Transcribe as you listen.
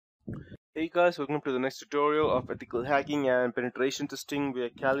Hey guys, welcome to the next tutorial of ethical hacking and penetration testing via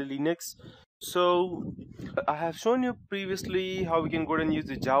Kali Linux. I have shown you previously how we can go and use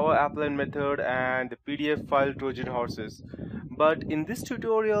the Java applet method and the PDF file Trojan horses. But in this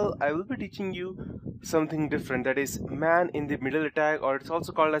tutorial, I will be teaching you something different, that is man in the middle attack, or it's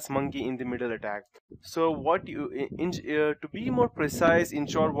also called as monkey in the middle attack. So what you to be more precise, in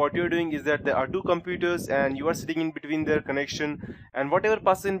short, what you're doing is that there are two computers and you are sitting in between their connection, and whatever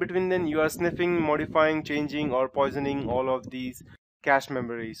passes in between them you are sniffing, modifying, changing, or poisoning all of these cache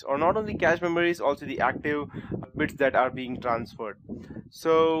memories, or not only cache memories, also the active bits that are being transferred.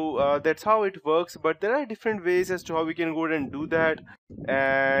 That's how it works, but there are different ways as to how we can go ahead and do that.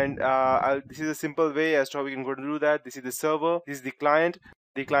 And this is a simple way as to how we can go to do that. This is the server, this is the client.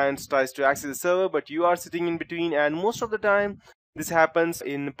 The client tries to access the server, but you are sitting in between, and most of the time this happens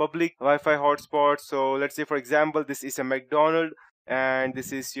in public Wi-Fi hotspots. So let's say, for example, this is a McDonald's, and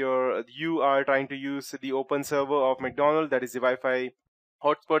this is you are trying to use the open server of McDonald's, that is the Wi-Fi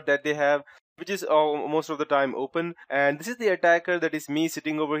hotspot that they have, which is most of the time open, and this is the attacker, that is me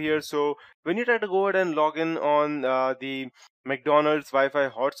sitting over here. So when you try to go ahead and log in on the McDonald's Wi-Fi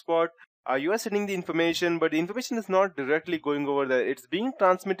hotspot, you are sending the information, but the information is not directly going over there. It's being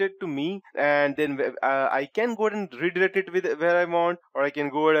transmitted to me, and then I can go ahead and redirect it with where I want, or I can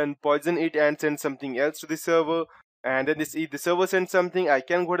go ahead and poison it and send something else to the server. And then if the server sends something, I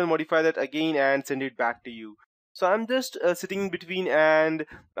can go ahead and modify that again and send it back to you. So I'm just sitting in between, and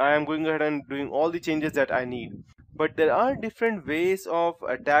I am going ahead and doing all the changes that I need. But there are different ways of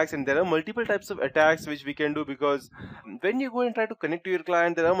attacks, and there are multiple types of attacks which we can do, because when you go and try to connect to your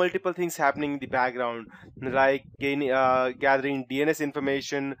client, there are multiple things happening in the background, like gathering DNS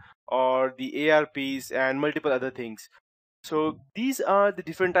information or the ARPs and multiple other things. So these are the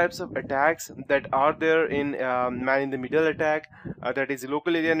different types of attacks that are there in man in the middle attack. That is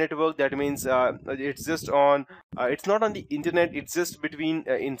local area network. That means it's just on. It's not on the internet. It's just between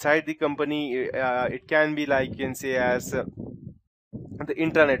inside the company. It can be like, you can say, as the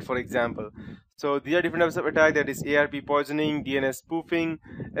intranet, for example. So these are different types of attack, that is ARP poisoning, DNS spoofing,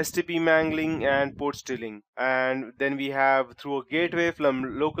 STP mangling, and port stealing. And then we have through a gateway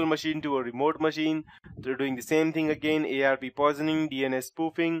from local machine to a remote machine. They're doing the same thing again: ARP poisoning, DNS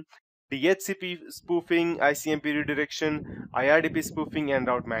spoofing, DHCP spoofing, ICMP redirection, IRDP spoofing, and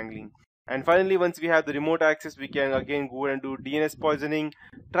route mangling. And finally, once we have the remote access, we can again go and do DNS poisoning,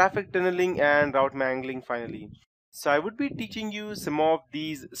 traffic tunneling, and route mangling finally. So I would be teaching you some of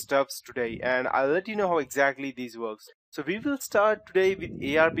these stuffs today, and I'll let you know how exactly these works. So we will start today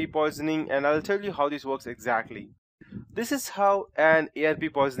with ARP poisoning, and I'll tell you how this works exactly. This is how an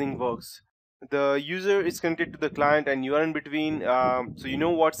ARP poisoning works. The user is connected to the client and you are in between, so you know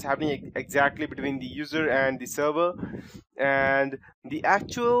what's happening exactly between the user and the server, and the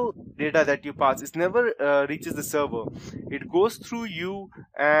actual data that you pass is never reaches the server. It goes through you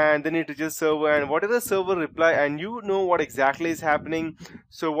and then it reaches server, and whatever server reply, and you know what exactly is happening.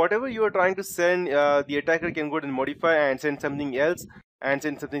 So whatever you are trying to send, the attacker can go and modify and send something else, and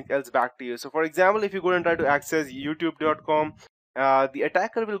send something else back to you. So for example, if you go and try to access youtube.com, the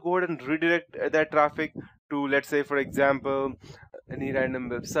attacker will go ahead and redirect that traffic to, let's say, for example, any random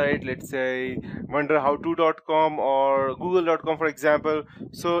website, let's say wonderhowto.com or google.com, for example.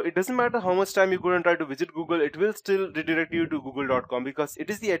 So it doesn't matter how much time you go and try to visit Google, it will still redirect you to google.com, because it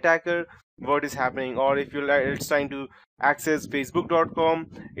is the attacker what is happening. Or if it's trying to access facebook.com,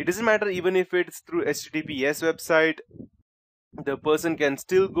 it doesn't matter even if it's through HTTPS website, the person can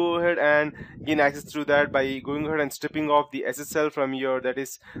still go ahead and gain access through that by going ahead and stripping off the SSL from your, that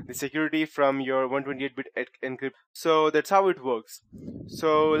is the security from your 128-bit encrypt. So that's how it works.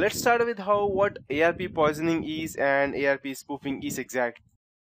 So let's start with what ARP poisoning is and ARP spoofing is exactly.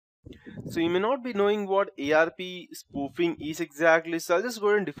 So you may not be knowing what ARP spoofing is exactly, so I'll just go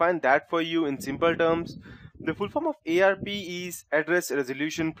ahead and define that for you in simple terms. The full form of ARP is Address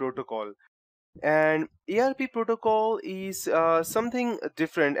Resolution Protocol. And ARP protocol is something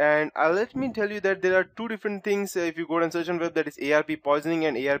different, and let me tell you that there are two different things. If you go and search on web, that is ARP poisoning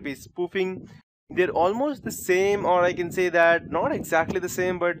and ARP spoofing. They're almost the same, or I can say that not exactly the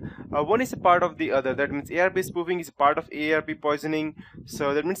same, but one is a part of the other. That means ARP spoofing is a part of ARP poisoning.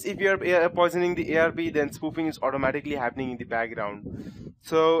 So that means if you are poisoning the ARP, then spoofing is automatically happening in the background.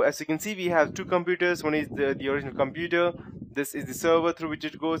 So as you can see, we have two computers. One is the original computer. This is the server through which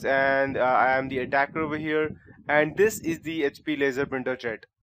it goes, and I am the attacker over here. And this is the HP laser printer jet,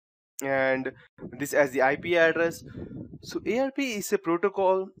 and this as the IP address. So ARP is a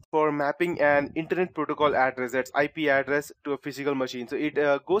protocol for mapping an internet protocol address, that's IP address, to a physical machine. So it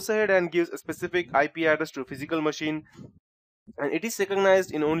goes ahead and gives a specific IP address to a physical machine, and it is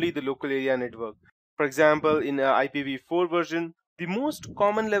recognized in only the local area network. For example, in IPv4 version, the most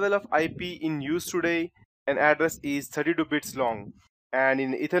common level of IP in use today, an address is 32 bits long. And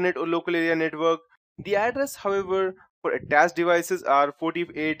in Ethernet or local area network, the address, however, for attached devices are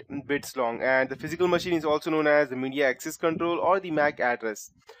 48 bits long, and the physical machine is also known as the media access control or the MAC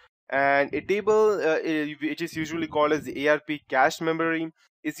address. And a table, which is usually called as the ARP cache memory,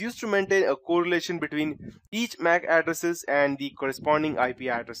 is used to maintain a correlation between each MAC addresses and the corresponding IP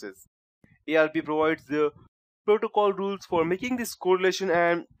addresses. ARP provides the protocol rules for making this correlation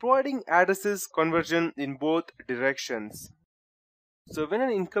and providing addresses conversion in both directions. So when an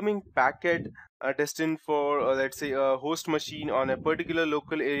incoming packet destined for, let's say, a host machine on a particular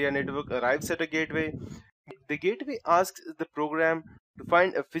local area network arrives at a gateway, the gateway asks the program to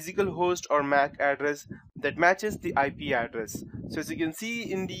find a physical host or MAC address that matches the IP address. So as you can see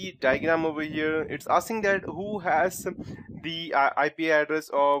in the diagram over here, it's asking that who has the IP address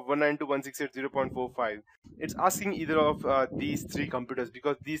of 192.168.0.45. It's asking either of these three computers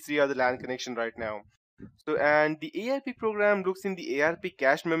because these three are the LAN connection right now. So, and the ARP program looks in the ARP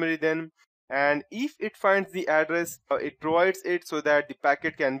cache memory then, and if it finds the address, it provides it so that the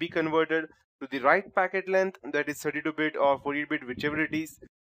packet can be converted to the right packet length, that is 32-bit or 48-bit, whichever it is,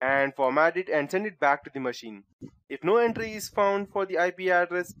 and format it and send it back to the machine. If no entry is found for the IP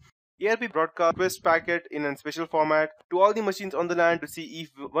address, ARP broadcasts request packet in a special format to all the machines on the LAN to see if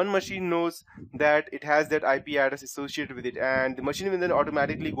one machine knows that it has that IP address associated with it, and the machine will then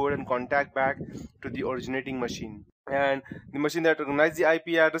automatically go and contact back to the originating machine. And the machine that recognizes the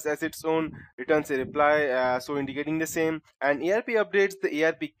IP address as its own returns a reply, so indicating the same. And ARP updates the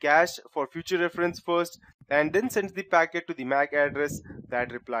ARP cache for future reference first, and then sends the packet to the MAC address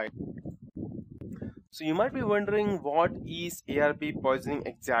that replied. So you might be wondering, what is ARP poisoning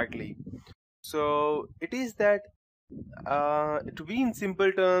exactly? So it is that, to be in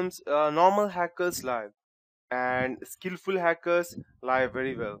simple terms, normal hackers lie, and skillful hackers lie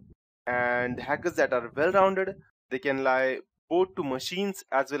very well. And hackers that are well-rounded, they can lie both to machines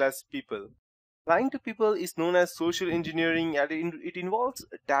as well as people. Lying to people is known as social engineering, and it involves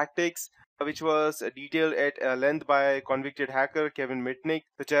tactics which was detailed at length by convicted hacker Kevin Mitnick,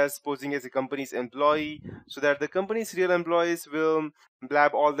 such as posing as a company's employee so that the company's real employees will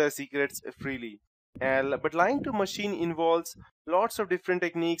blab all their secrets freely. But lying to machine involves lots of different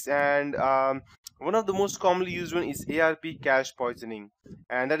techniques, and one of the most commonly used one is ARP cache poisoning,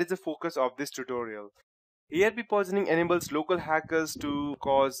 and that is the focus of this tutorial. ARP poisoning enables local hackers to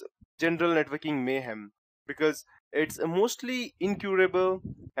cause general networking mayhem because it's mostly incurable,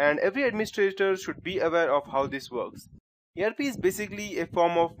 and every administrator should be aware of how this works. ARP is basically a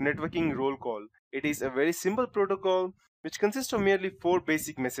form of networking roll call. It is a very simple protocol which consists of merely four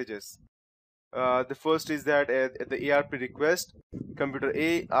basic messages. The first is that at the ARP request, computer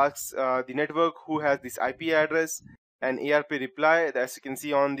A asks the network who has this IP address, and ARP reply, as you can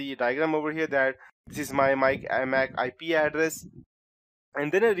see on the diagram over here, that this is my MAC IP address. And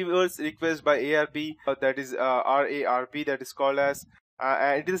then a reverse request by ARP, that is RARP, that is called as,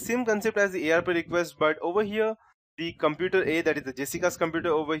 and it is the same concept as the ARP request, but over here the computer A, that is the Jessica's computer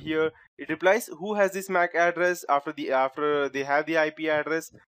over here, it replies who has this MAC address after they have the IP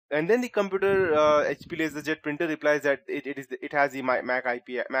address, and then the computer HP LaserJet printer replies that it has the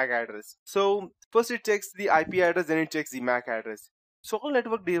MAC address. So first it checks the IP address, then it checks the MAC address. So all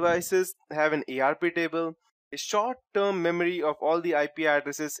network devices have an ARP table, a short-term memory of all the IP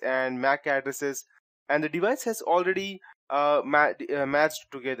addresses and MAC addresses, and the device has already matched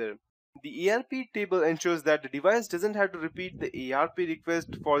together. The ARP table ensures that the device doesn't have to repeat the ARP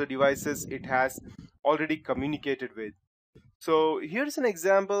request for the devices it has already communicated with. So here's an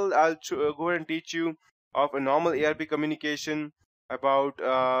example. I'll go ahead and teach you of a normal ARP communication about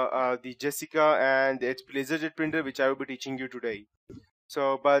the Jessica and the HP LaserJet printer, which I will be teaching you today.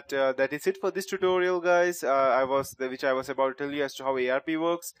 So, but that is it for this tutorial, guys. Which I was about to tell you as to how ARP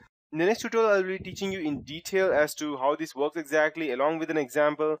works. In the next tutorial, I will be teaching you in detail as to how this works exactly, along with an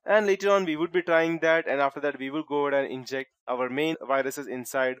example. And later on, we would be trying that, and after that, we will go ahead and inject our main viruses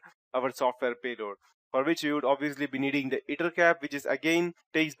inside our software payload, for which we would obviously be needing the EtherCap, which is again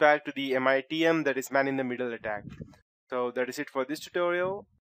takes back to the MITM, that is man in the middle attack. So that is it for this tutorial.